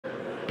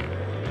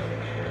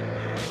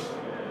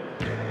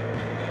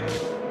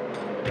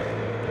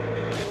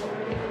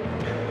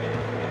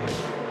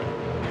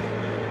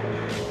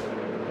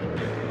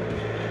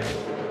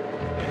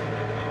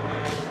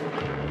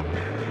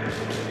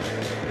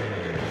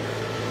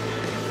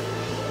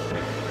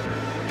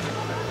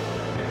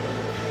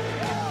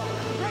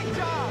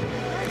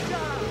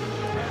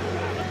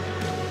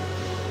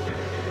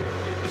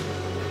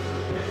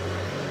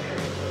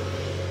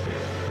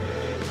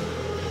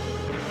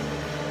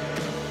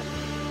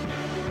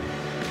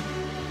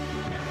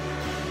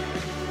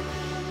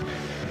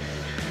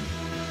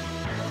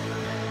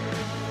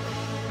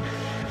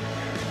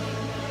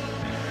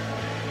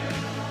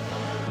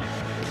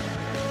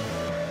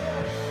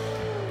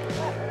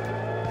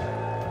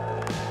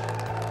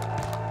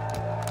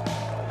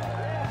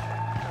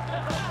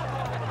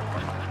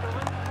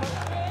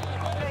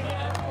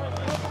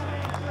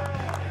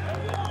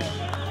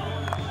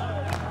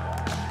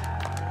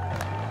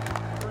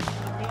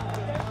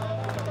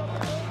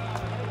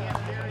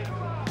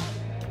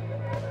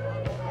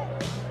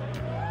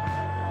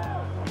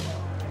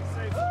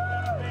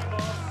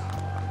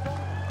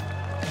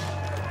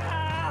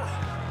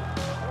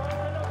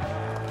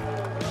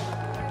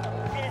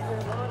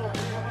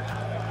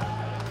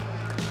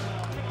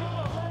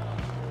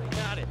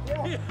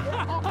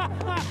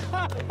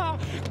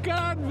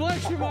God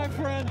bless you, my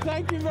friend.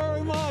 Thank you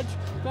very much.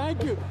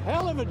 Thank you.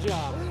 Hell of a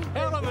job.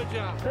 Hell of a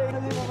job.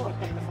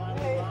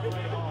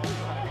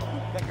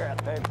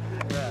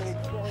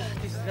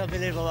 This is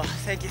unbelievable.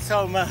 Thank you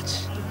so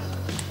much.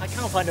 I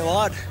can't find a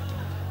word.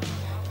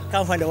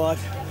 Can't find a word.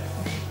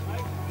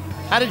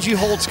 How did you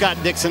hold Scott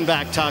Dixon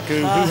back, Taku,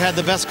 who had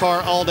the best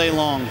car all day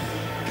long?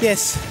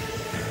 Yes,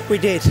 we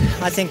did.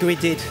 I think we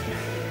did.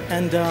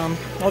 And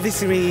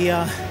obviously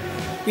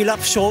we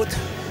lapped short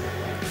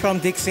from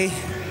Dixie.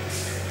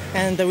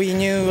 And we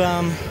knew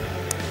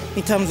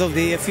in terms of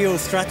the fuel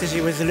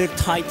strategy was a little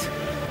tight.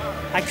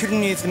 I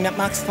couldn't use the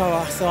max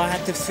power, so I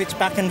had to switch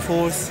back and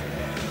forth.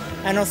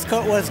 And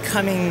Scott was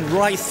coming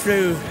right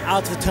through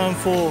out of turn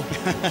 4.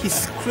 He's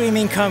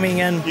screaming coming,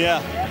 and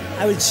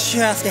I was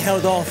just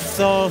held off.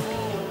 So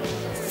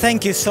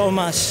thank you so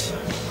much.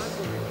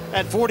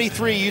 At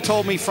 43, you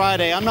told me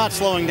Friday, I'm not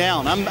slowing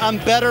down. I'm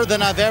better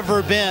than I've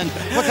ever been.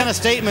 What kind of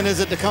statement is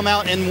it to come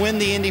out and win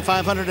the Indy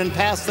 500 and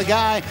pass the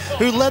guy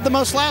who led the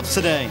most laps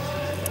today?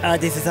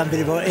 This is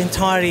unbelievable.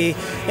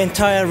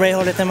 Entire Ray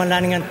Holletman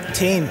Lanningham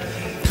team.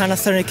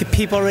 Panasonic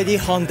people already,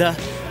 Honda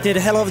did a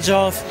hell of a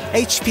job.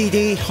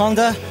 HPD,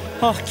 Honda,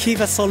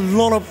 give us a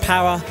lot of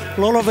power,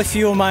 a lot of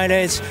fuel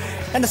mileage.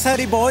 And the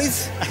 30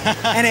 boys,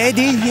 and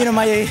Eddie, you know,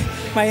 my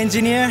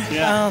engineer,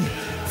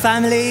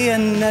 family,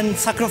 and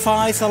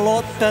sacrifice a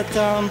lot. But,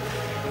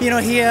 you know,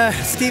 here,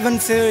 Steven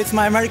too, it's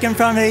my American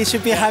family,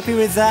 should be happy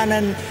with that.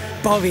 And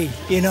Bobby,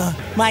 you know,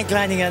 Mike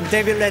Lanningham,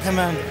 David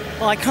Letterman.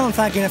 Well, I can't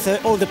thank enough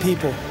all the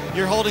people.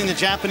 You're holding the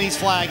Japanese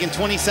flag. In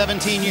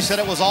 2017, you said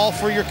it was all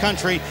for your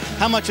country.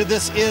 How much of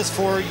this is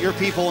for your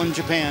people in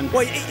Japan?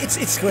 Well,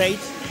 it's great.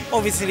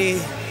 Obviously,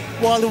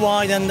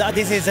 worldwide, and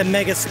this is a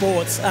mega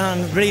sport.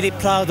 I'm really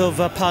proud of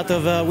part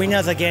of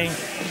winners again.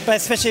 But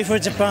especially for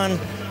Japan,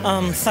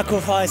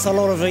 sacrificed a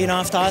lot of, you know,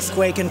 after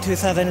earthquake in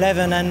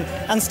 2011,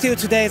 and still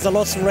today is a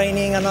lot of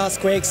raining and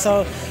earthquake.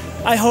 So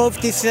I hope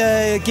this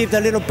gives a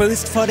little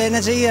boost for the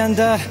energy, and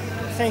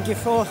thank you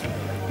for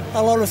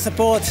a lot of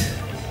support.